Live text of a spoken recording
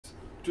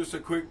just a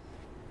quick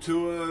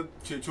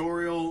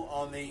tutorial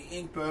on the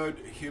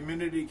Inkbird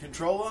Humidity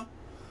Controller.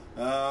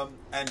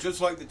 And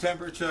just like the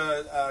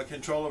temperature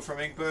controller from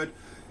Inkbird,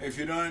 if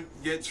you don't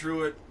get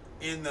through it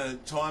in the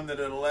time that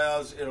it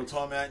allows, it'll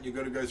time out and you've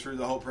got to go through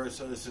the whole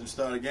process and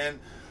start again.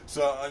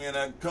 So I'm going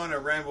to kind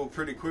of ramble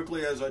pretty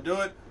quickly as I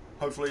do it.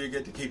 Hopefully you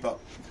get to keep up.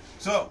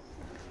 So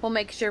we'll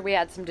make sure we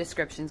add some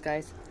descriptions,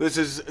 guys. This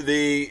is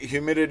the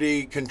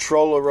humidity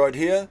controller right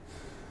here.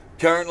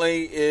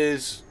 Currently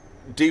is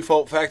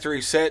default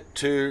factory set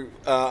to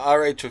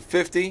RH of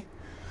 50.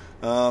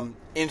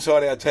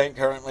 Inside our tank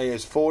currently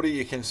is 40,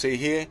 you can see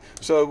here.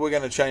 So we're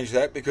going to change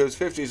that because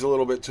 50 is a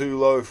little bit too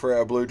low for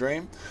our Blue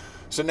Dream.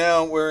 So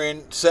now we're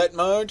in set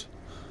mode.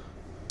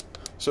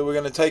 So we're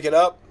going to take it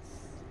up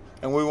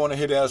and we want to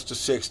hit ours to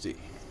 60.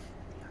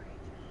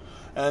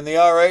 And the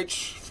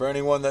RH, for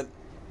anyone that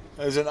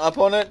isn't up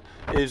on it,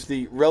 is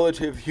the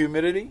relative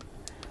humidity.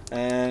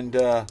 And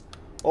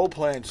all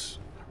plants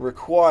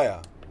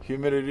require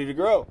humidity to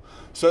grow.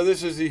 So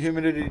this is the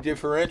humidity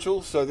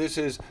differential. So this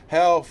is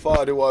how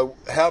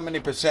many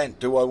percent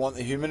do I want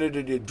the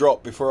humidity to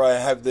drop before I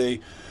have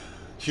the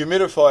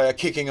humidifier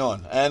kicking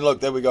on. And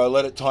look, there we go,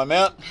 let it time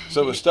out.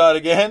 So we'll start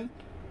again.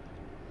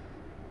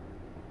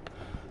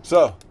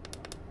 So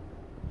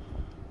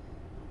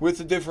with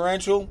the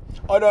differential,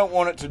 I don't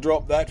want it to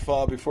drop that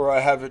far before I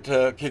have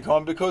it kick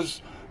on,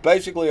 because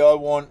basically I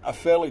want a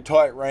fairly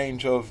tight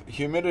range of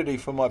humidity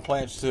for my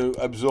plants to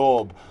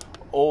absorb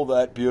all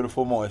that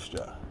beautiful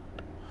moisture.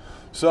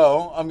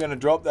 So I'm going to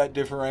drop that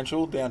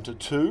differential down to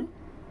 2.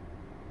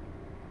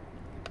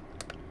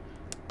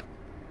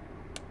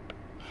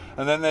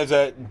 And then there's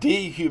a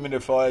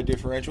dehumidifier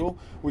differential.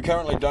 We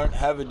currently don't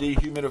have a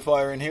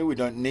dehumidifier in here. We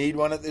don't need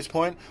one at this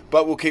point,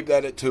 but we'll keep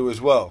that at 2 as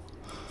well.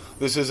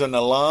 This is an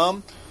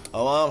alarm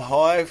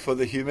high for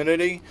the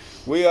humidity.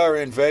 We are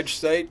in veg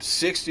state.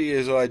 60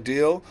 is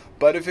ideal,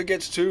 but if it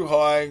gets too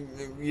high,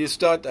 you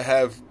start to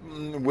have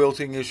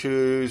wilting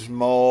issues,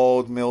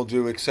 mold,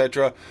 mildew,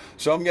 etc.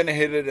 So I'm going to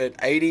hit it at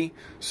 80.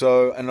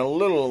 So, and a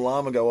little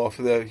alarm will go off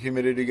if the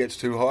humidity gets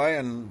too high,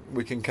 and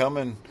we can come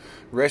and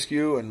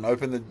rescue and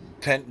open the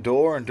tent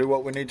door and do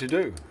what we need to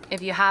do.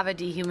 If you have a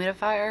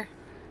dehumidifier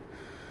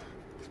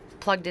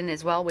plugged in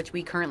as well, which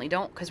we currently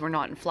don't because we're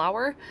not in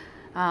flower,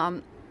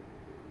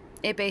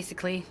 it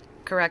basically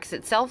corrects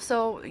itself.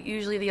 So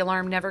usually the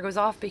alarm never goes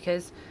off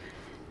because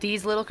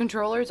these little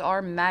controllers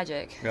are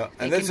magic. Yeah,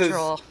 and they this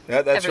control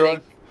that's everything.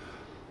 right.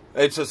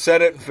 It's a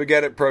set it and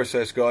forget it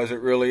process, guys. It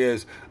really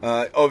is.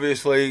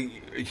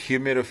 Obviously,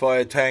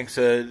 humidifier tanks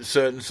are a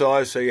certain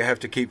size, so you have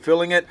to keep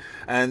filling it.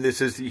 And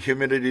this is the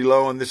humidity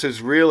low, and this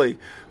is really,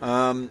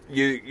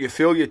 you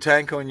fill your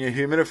tank on your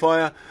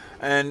humidifier,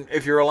 and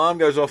if your alarm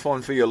goes off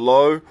on for your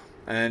low,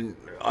 and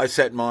I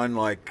set mine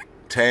like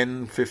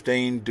 10,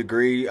 15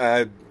 degree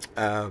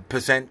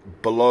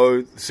percent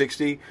below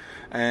 60,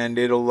 and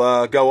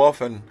it'll go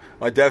off, and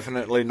I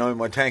definitely know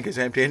my tank is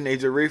empty and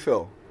needs a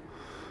refill.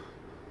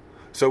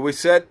 So we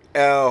set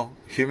our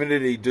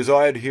humidity,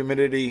 desired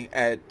humidity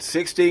at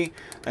 60,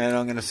 and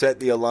I'm going to set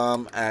the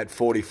alarm at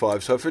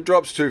 45. So if it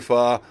drops too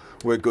far,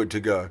 we're good to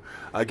go.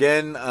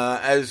 Again,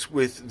 as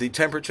with the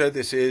temperature,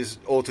 this is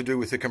all to do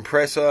with the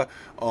compressor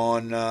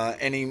on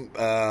any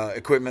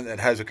equipment that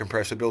has a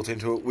compressor built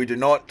into it. We do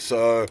not,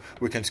 so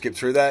we can skip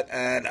through that,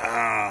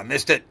 and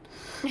missed it.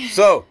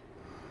 So,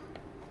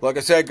 like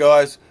I said,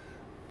 guys,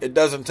 it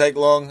doesn't take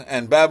long,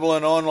 and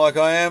babbling on like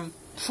I am,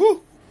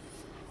 whew.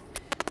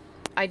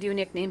 I do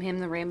nickname him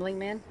the Rambling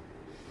Man.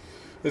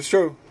 It's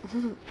true.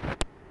 He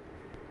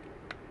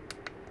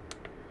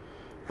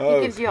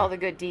gives you all the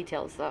good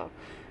details, though.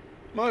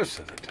 Most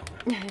of the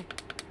time.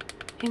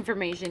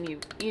 Information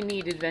you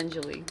need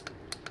eventually.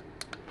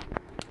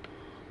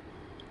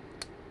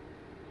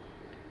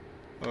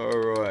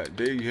 Alright,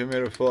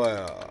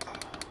 dehumidifier.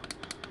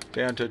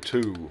 Down to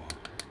 2.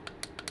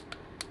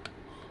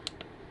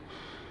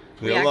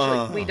 We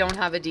don't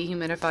have a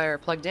dehumidifier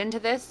plugged into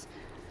this.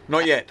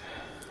 Not yet.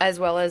 As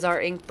well as our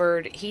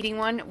Inkbird heating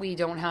one, we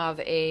don't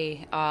have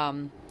a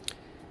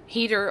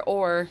heater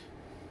or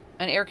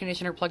an air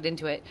conditioner plugged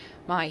into it.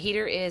 My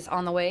heater is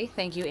on the way.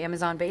 Thank you,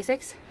 Amazon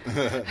Basics.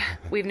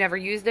 We've never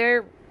used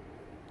their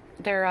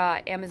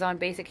Amazon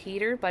Basic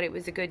heater, but it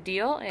was a good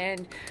deal,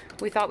 and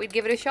we thought we'd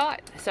give it a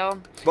shot.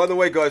 So, by the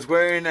way, guys,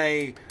 we're in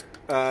a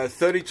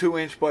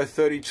 32-inch by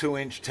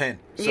 32-inch tent.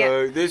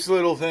 So this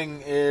little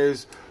thing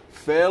is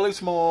fairly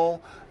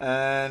small,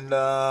 and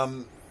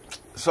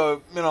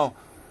so, you know,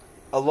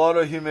 a lot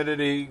of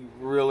humidity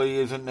really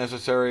isn't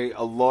necessary.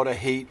 A lot of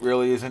heat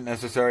really isn't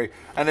necessary.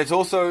 And it's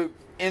also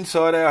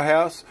inside our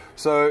house,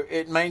 so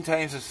it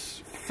maintains a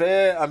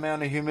fair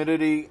amount of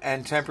humidity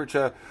and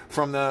temperature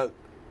from the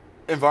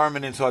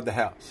environment inside the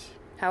house.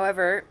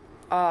 However,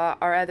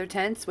 our other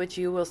tents, which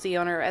you will see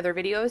on our other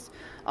videos,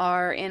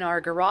 are in our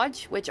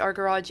garage, which our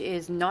garage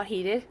is not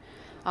heated.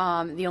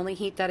 The only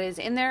heat that is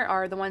in there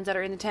are the ones that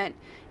are in the tent,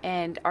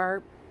 and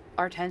our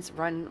tents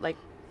run like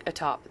a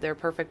top. They're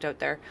perfect out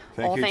there.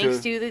 All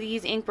thanks to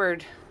these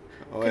Inkbird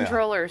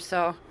controllers.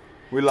 So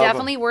we love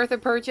definitely worth a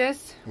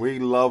purchase. We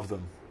love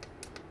them.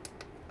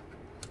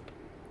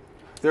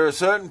 there are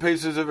certain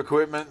pieces of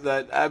equipment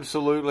that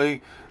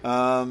absolutely,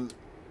 I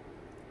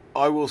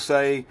will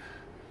say,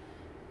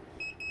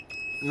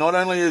 not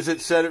only is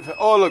it set it for,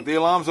 oh look, the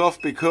alarm's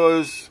off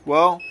because,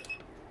 well,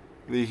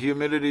 the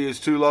humidity is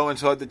too low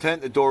inside the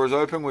tent. The door is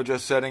open. We're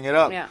just setting it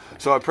up. Yeah.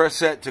 So I press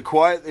set to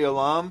quiet the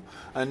alarm.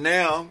 And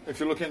now, if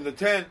you look in the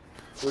tent,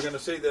 we're going to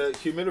see the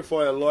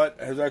humidifier light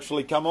has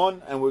actually come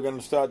on, and we're going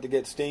to start to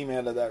get steam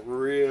out of that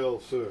real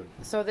soon.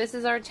 So this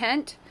is our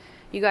tent.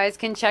 You guys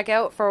can check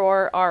out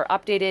for our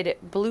updated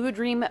Blue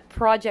Dream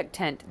project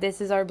tent.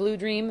 This is our Blue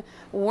Dream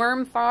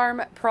Worm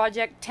Farm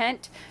project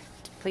tent.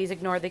 Please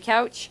ignore the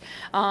couch.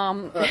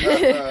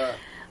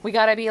 We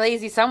got to be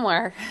lazy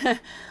somewhere.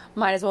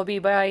 Might as well be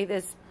by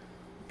this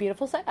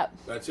beautiful setup.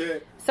 That's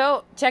it.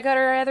 So check out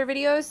our other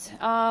videos,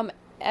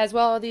 as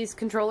well as these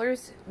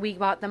controllers. We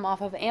bought them off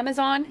of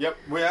Amazon. Yep,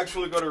 we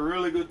actually got a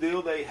really good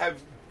deal. They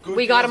have good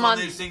We deals got them on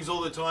these things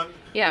all the time.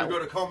 Yeah. We've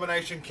got a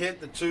combination kit,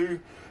 the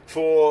 2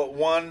 for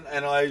 1,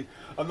 and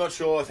I'm not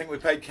sure. I think we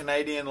paid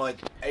Canadian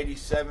like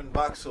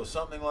 $87 or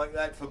something like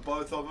that for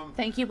both of them.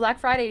 Thank you, Black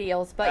Friday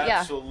deals. But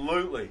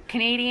Absolutely. Yeah,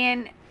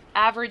 Canadian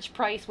average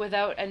price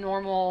without a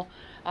normal.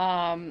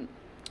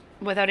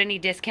 Without any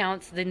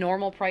discounts, the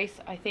normal price,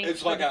 I think,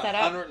 it's like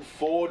 $104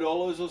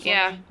 or something.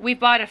 Yeah, we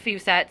bought a few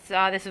sets.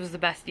 This was the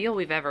best deal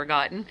we've ever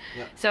gotten.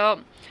 Yeah. So,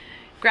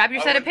 grab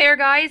your set of pair,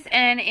 guys,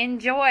 and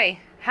enjoy.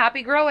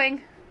 Happy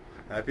growing.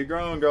 Happy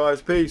growing,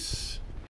 guys. Peace.